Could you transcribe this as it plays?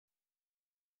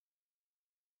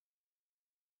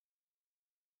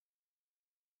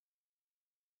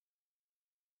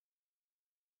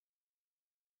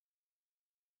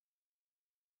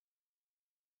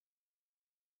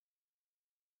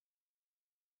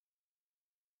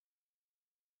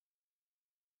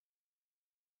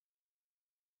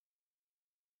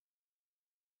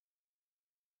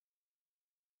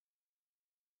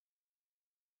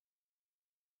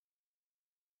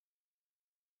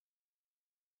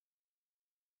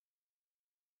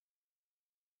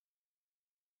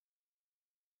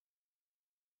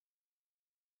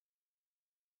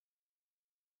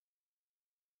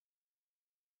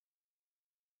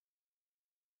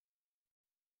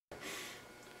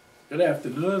Good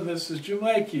afternoon, this is Jim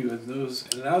Lakey with news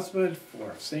and announcement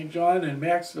for St. John and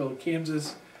Maxville,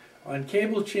 Kansas on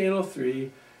Cable Channel 3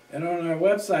 and on our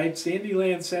website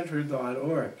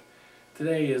sandylandcenter.org.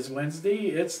 Today is Wednesday,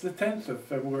 it's the 10th of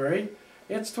February,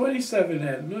 it's 27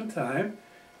 at noontime,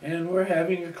 and we're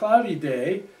having a cloudy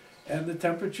day, and the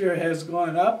temperature has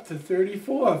gone up to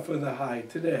 34 for the high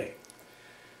today.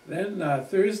 Then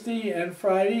Thursday and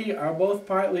Friday are both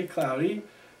partly cloudy,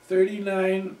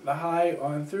 39 the high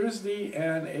on Thursday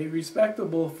and a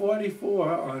respectable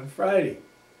 44 on Friday.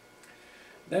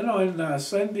 Then on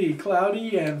Sunday,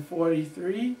 cloudy and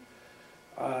 43.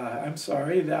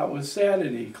 That was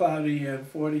Saturday, cloudy and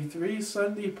 43.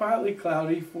 Sunday, partly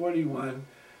cloudy, 41.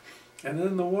 And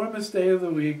then the warmest day of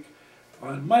the week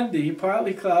on Monday,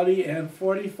 partly cloudy and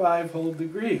 45 whole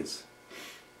degrees.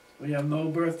 We have no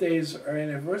birthdays or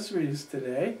anniversaries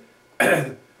today.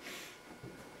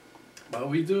 But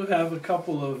we do have a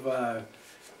couple of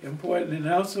important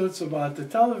announcements about the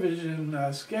television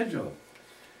schedule.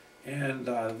 And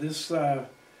this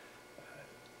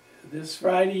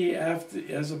Friday,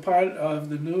 as a part of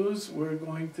the news, we're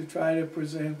going to try to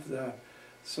present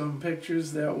some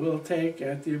pictures that we'll take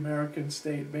at the American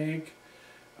State Bank.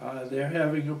 They're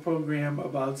having a program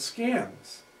about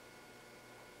scams.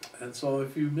 And so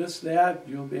if you missed that,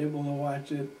 you'll be able to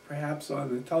watch it perhaps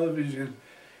on the television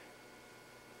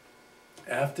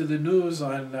after the news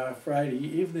on Friday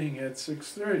evening at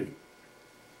 6:30.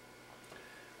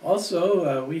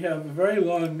 Also, we have a very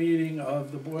long meeting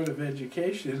of the Board of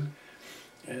Education.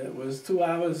 It was 2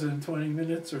 hours and 20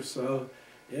 minutes or so.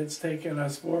 It's taken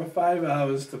us 4 or 5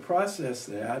 hours to process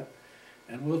that.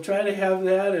 And we'll try to have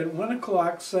that at 1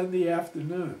 o'clock Sunday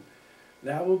afternoon.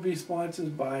 That will be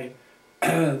sponsored by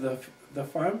the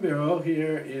Farm Bureau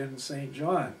here in St.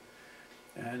 John.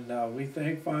 And we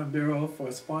thank Farm Bureau for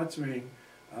sponsoring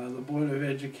the Board of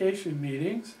Education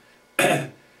meetings.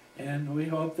 And we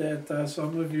hope that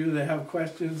some of you that have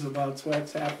questions about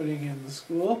what's happening in the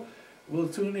school will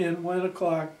tune in 1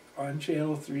 o'clock on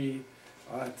Channel 3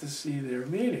 to see their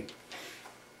meeting.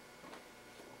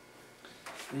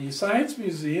 The Science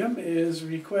Museum is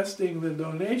requesting the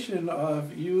donation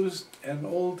of used and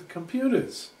old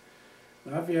computers.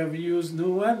 Now, if you have a used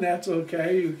new one, that's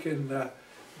okay. You can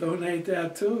donate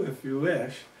that too if you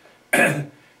wish.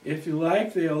 If you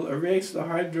like, they'll erase the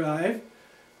hard drive,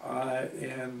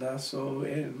 so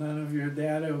none of your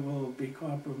data will be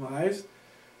compromised.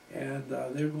 And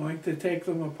they're going to take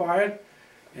them apart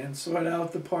and sort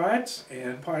out the parts.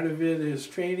 And part of it is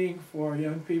training for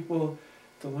young people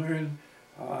to learn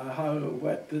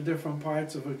what the different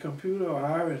parts of a computer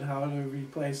are and how to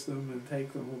replace them and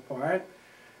take them apart.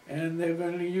 And they're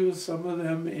going to use some of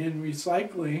them in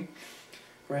recycling,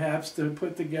 perhaps to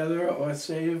put together or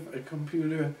save a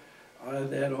computer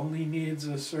that only needs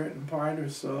a certain part or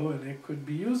so, and it could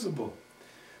be usable.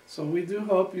 So we do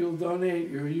hope you'll donate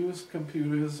your used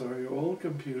computers or your old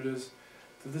computers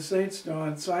to the St.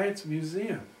 John Science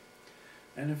Museum.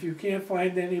 And if you can't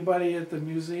find anybody at the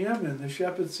museum and the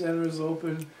Shepherd Center is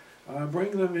open,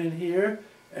 bring them in here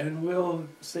and we'll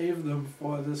save them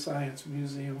for the Science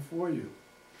Museum for you.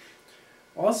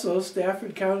 Also,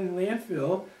 Stafford County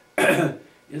Landfill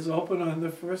is open on the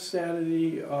first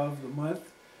Saturday of the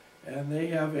month, and they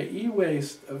have an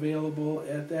e-waste available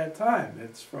at that time.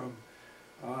 It's from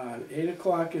 8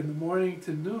 o'clock in the morning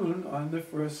to noon on the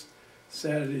first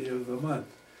Saturday of the month.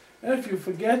 And if you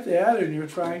forget that and you're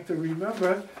trying to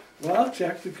remember, well,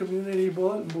 check the Community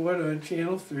Bulletin Board on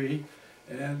Channel 3,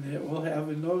 and it will have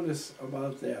a notice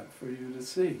about that for you to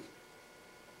see.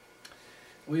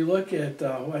 We look at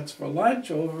what's for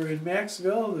lunch over in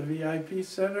Maxville, the VIP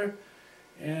Center,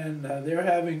 and they're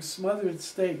having smothered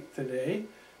steak today.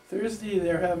 Thursday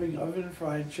they're having oven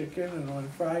fried chicken, and on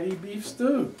Friday beef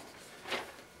stew.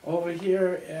 Over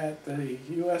here at the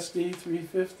USD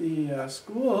 350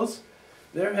 schools,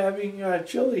 they're having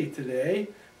chili today,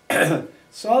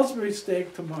 Salisbury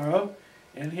steak tomorrow,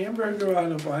 and hamburger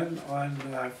on a bun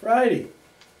on Friday.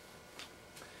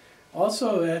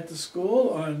 Also at the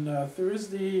school on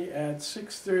Thursday at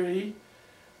 6:30,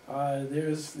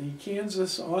 there's the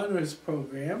Kansas Honors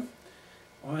Program.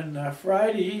 On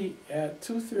Friday at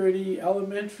 2:30,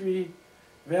 elementary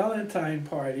Valentine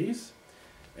parties.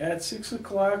 At 6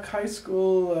 o'clock, high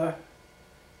school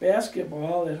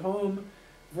basketball at home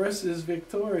versus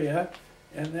Victoria,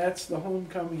 and that's the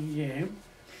homecoming game.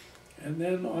 And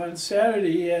then on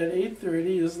Saturday at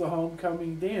 8:30 is the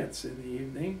homecoming dance in the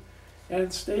evening.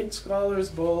 And State Scholars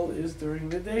Bowl is during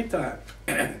the daytime.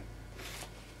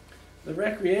 The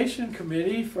Recreation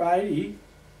Committee Friday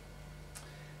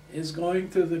is going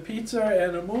to the pizza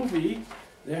and a movie.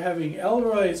 They're having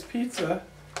Elroy's Pizza,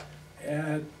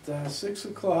 at 6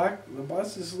 o'clock. The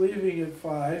bus is leaving at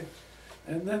 5.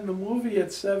 And then the movie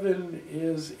at 7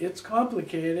 is It's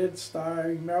Complicated,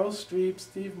 starring Meryl Streep,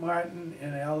 Steve Martin,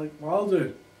 and Alec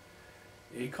Baldwin.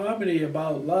 A comedy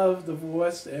about love,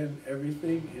 divorce, and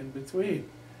everything in between.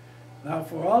 Now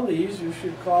for all these, you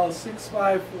should call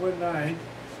 6549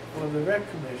 for the Rec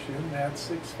Commission. That's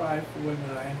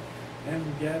 6549,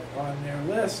 and get on their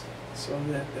list so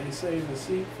that they save a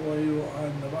seat for you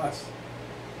on the bus.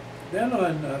 Then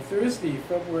on Thursday,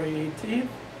 February 18th,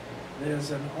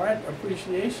 there's an art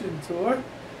appreciation tour.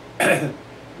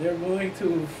 They're going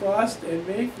to Frost and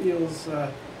Mayfield's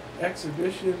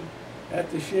exhibition at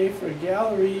the Schaefer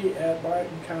Gallery at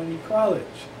Barton County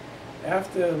College.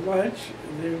 After lunch,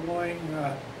 they're going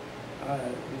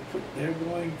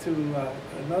to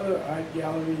another art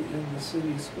gallery in the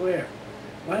city square.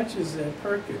 Lunch is at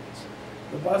Perkins.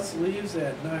 The bus leaves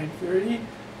at 9:30.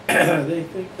 They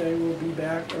think they will be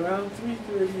back around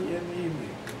 3:30 in the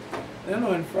evening. Then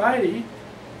on Friday,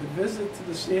 the visit to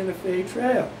the Santa Fe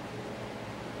Trail.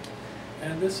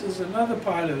 And this is another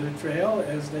part of the trail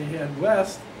as they head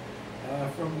west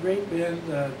from Great Bend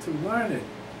to Larned.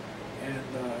 And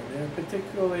they're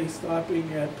particularly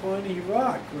stopping at Pawnee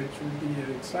Rock, which would be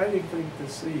an exciting thing to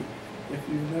see if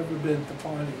you've never been to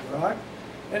Pawnee Rock.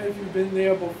 And if you've been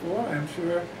there before, I'm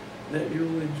sure that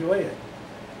you'll enjoy it.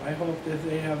 I hope that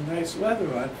they have nice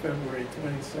weather on February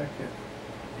 22nd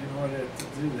in order to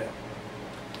do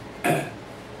that.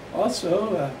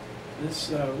 Also,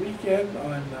 this weekend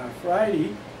on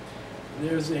Friday,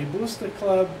 there's a Booster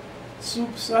Club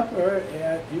soup supper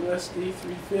at USD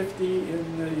 350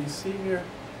 in the senior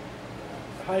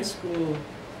high school,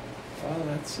 well,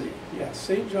 let's see, yeah,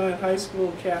 St. John High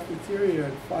School cafeteria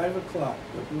at 5 o'clock.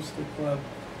 The Booster Club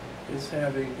is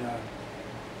having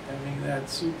that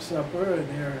soup supper, and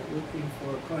they're looking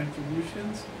for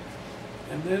contributions.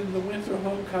 And then the winter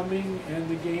homecoming and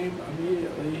the game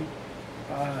immediately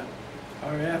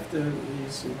are after the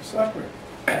soup supper.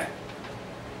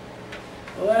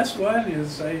 The last one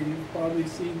is, you've probably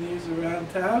seen these around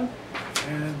town,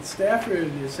 and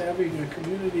Stafford is having a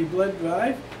community blood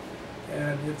drive,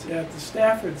 and it's at the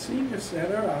Stafford Senior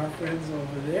Center, our friends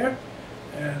over there,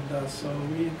 and so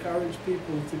we encourage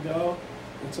people to go.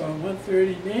 It's on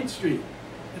 130 Main Street.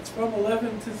 It's from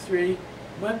 11 to 3,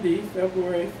 Monday,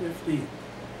 February 15th.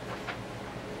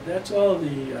 That's all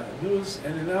the news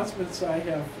and announcements I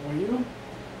have for you.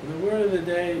 The word of the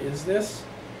day is this: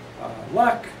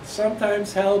 luck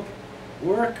sometimes helps,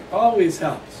 work always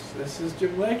helps. This is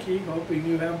Jim Lakey, hoping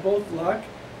you have both luck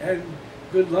and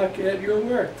good luck at your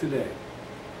work today.